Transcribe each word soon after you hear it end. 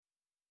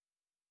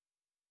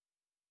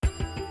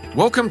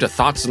Welcome to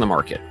Thoughts on the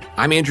Market.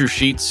 I'm Andrew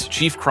Sheets,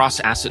 Chief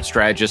Cross-Asset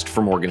Strategist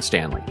for Morgan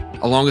Stanley.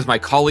 Along with my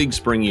colleagues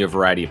bringing you a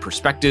variety of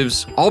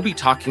perspectives, I'll be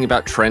talking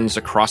about trends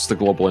across the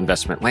global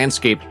investment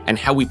landscape and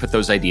how we put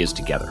those ideas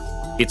together.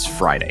 It's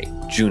Friday,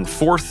 June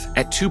 4th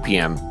at 2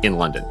 p.m. in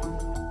London.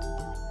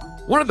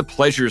 One of the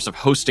pleasures of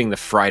hosting the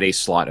Friday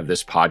slot of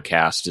this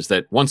podcast is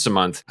that once a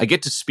month, I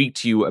get to speak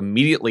to you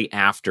immediately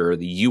after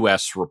the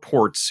U.S.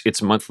 reports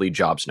its monthly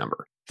jobs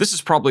number. This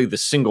is probably the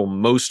single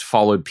most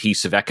followed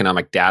piece of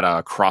economic data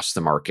across the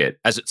market,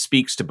 as it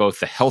speaks to both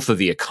the health of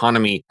the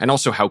economy and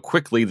also how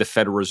quickly the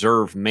Federal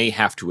Reserve may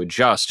have to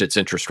adjust its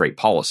interest rate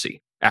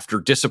policy. After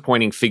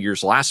disappointing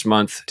figures last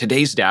month,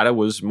 today's data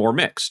was more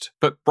mixed,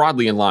 but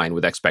broadly in line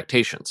with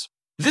expectations.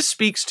 This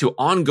speaks to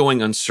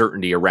ongoing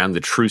uncertainty around the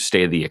true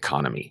state of the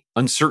economy,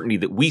 uncertainty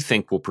that we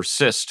think will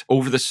persist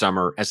over the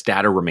summer as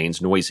data remains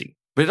noisy.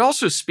 But it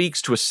also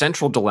speaks to a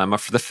central dilemma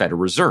for the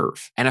Federal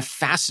Reserve and a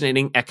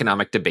fascinating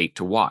economic debate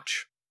to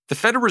watch. The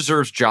Federal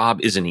Reserve's job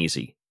isn't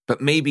easy,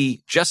 but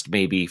maybe, just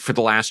maybe, for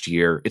the last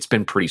year, it's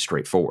been pretty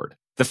straightforward.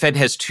 The Fed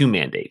has two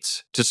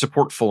mandates: to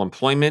support full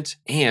employment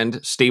and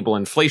stable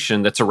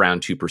inflation that's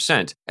around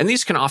 2%, and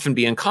these can often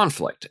be in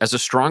conflict, as a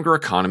stronger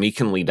economy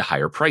can lead to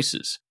higher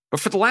prices. But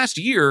for the last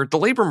year, the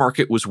labor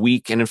market was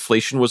weak and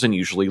inflation was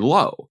unusually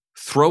low.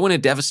 Throw in a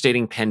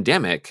devastating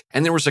pandemic,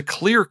 and there was a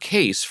clear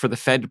case for the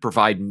Fed to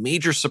provide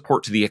major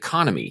support to the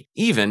economy,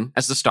 even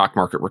as the stock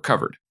market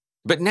recovered.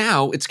 But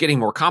now it's getting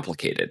more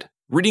complicated.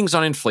 Readings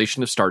on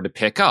inflation have started to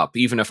pick up,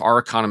 even if our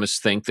economists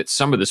think that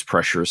some of this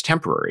pressure is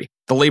temporary.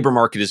 The labor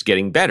market is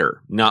getting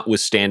better,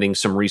 notwithstanding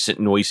some recent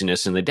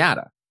noisiness in the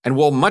data. And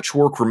while much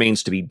work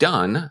remains to be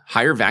done,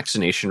 higher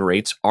vaccination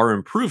rates are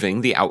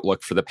improving the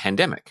outlook for the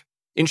pandemic.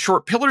 In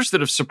short, pillars that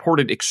have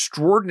supported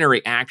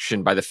extraordinary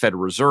action by the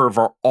Federal Reserve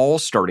are all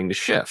starting to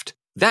shift.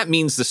 That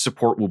means the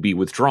support will be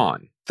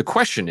withdrawn. The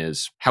question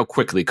is, how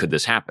quickly could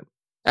this happen?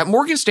 At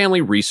Morgan Stanley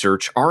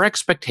Research, our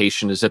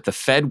expectation is that the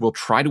Fed will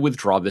try to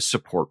withdraw this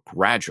support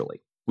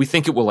gradually. We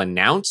think it will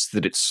announce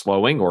that it's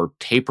slowing or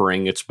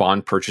tapering its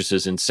bond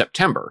purchases in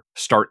September,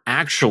 start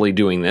actually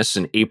doing this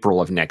in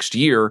April of next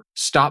year,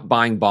 stop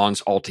buying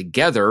bonds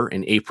altogether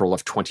in April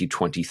of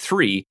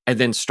 2023, and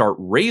then start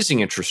raising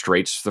interest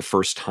rates for the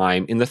first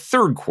time in the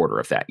third quarter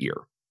of that year.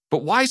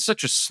 But why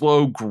such a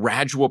slow,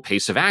 gradual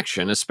pace of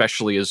action,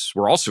 especially as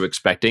we're also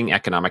expecting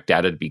economic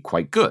data to be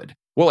quite good?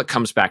 Well, it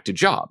comes back to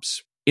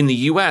jobs. In the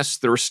U.S.,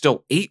 there are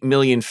still 8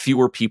 million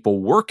fewer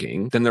people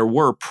working than there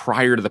were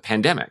prior to the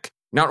pandemic.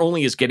 Not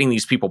only is getting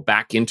these people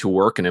back into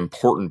work an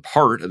important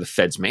part of the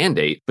Fed's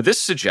mandate, but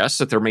this suggests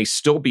that there may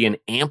still be an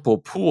ample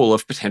pool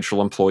of potential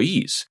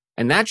employees.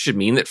 And that should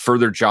mean that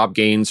further job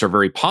gains are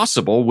very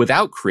possible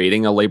without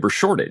creating a labor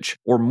shortage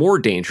or more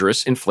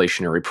dangerous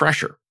inflationary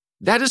pressure.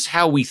 That is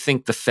how we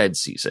think the Fed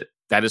sees it.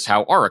 That is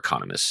how our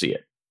economists see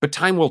it. But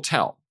time will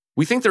tell.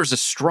 We think there's a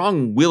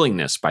strong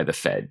willingness by the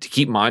Fed to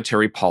keep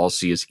monetary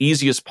policy as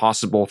easy as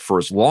possible for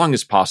as long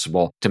as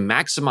possible to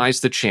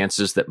maximize the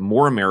chances that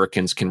more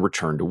Americans can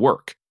return to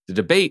work. The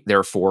debate,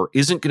 therefore,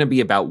 isn't going to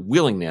be about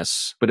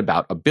willingness, but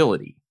about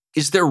ability.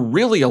 Is there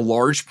really a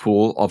large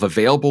pool of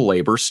available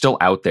labor still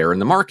out there in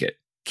the market?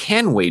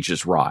 Can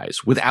wages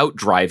rise without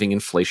driving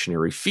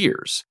inflationary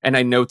fears? And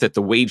I note that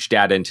the wage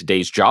data in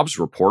today's jobs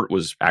report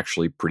was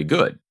actually pretty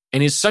good.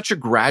 And is such a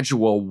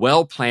gradual,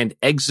 well-planned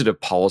exit of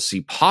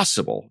policy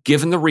possible,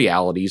 given the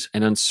realities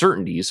and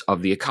uncertainties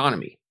of the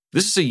economy?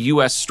 This is a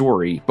U.S.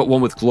 story, but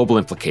one with global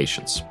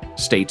implications.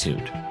 Stay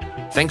tuned.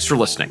 Thanks for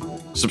listening.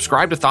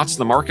 Subscribe to Thoughts on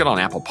the Market on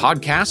Apple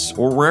Podcasts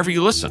or wherever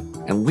you listen,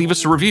 and leave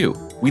us a review.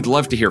 We'd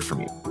love to hear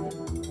from you.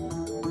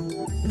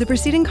 The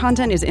preceding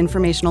content is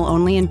informational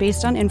only and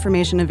based on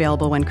information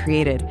available when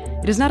created.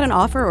 It is not an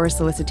offer or a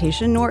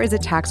solicitation, nor is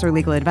it tax or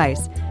legal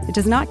advice. It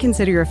does not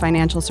consider your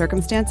financial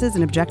circumstances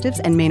and objectives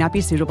and may not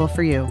be suitable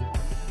for you.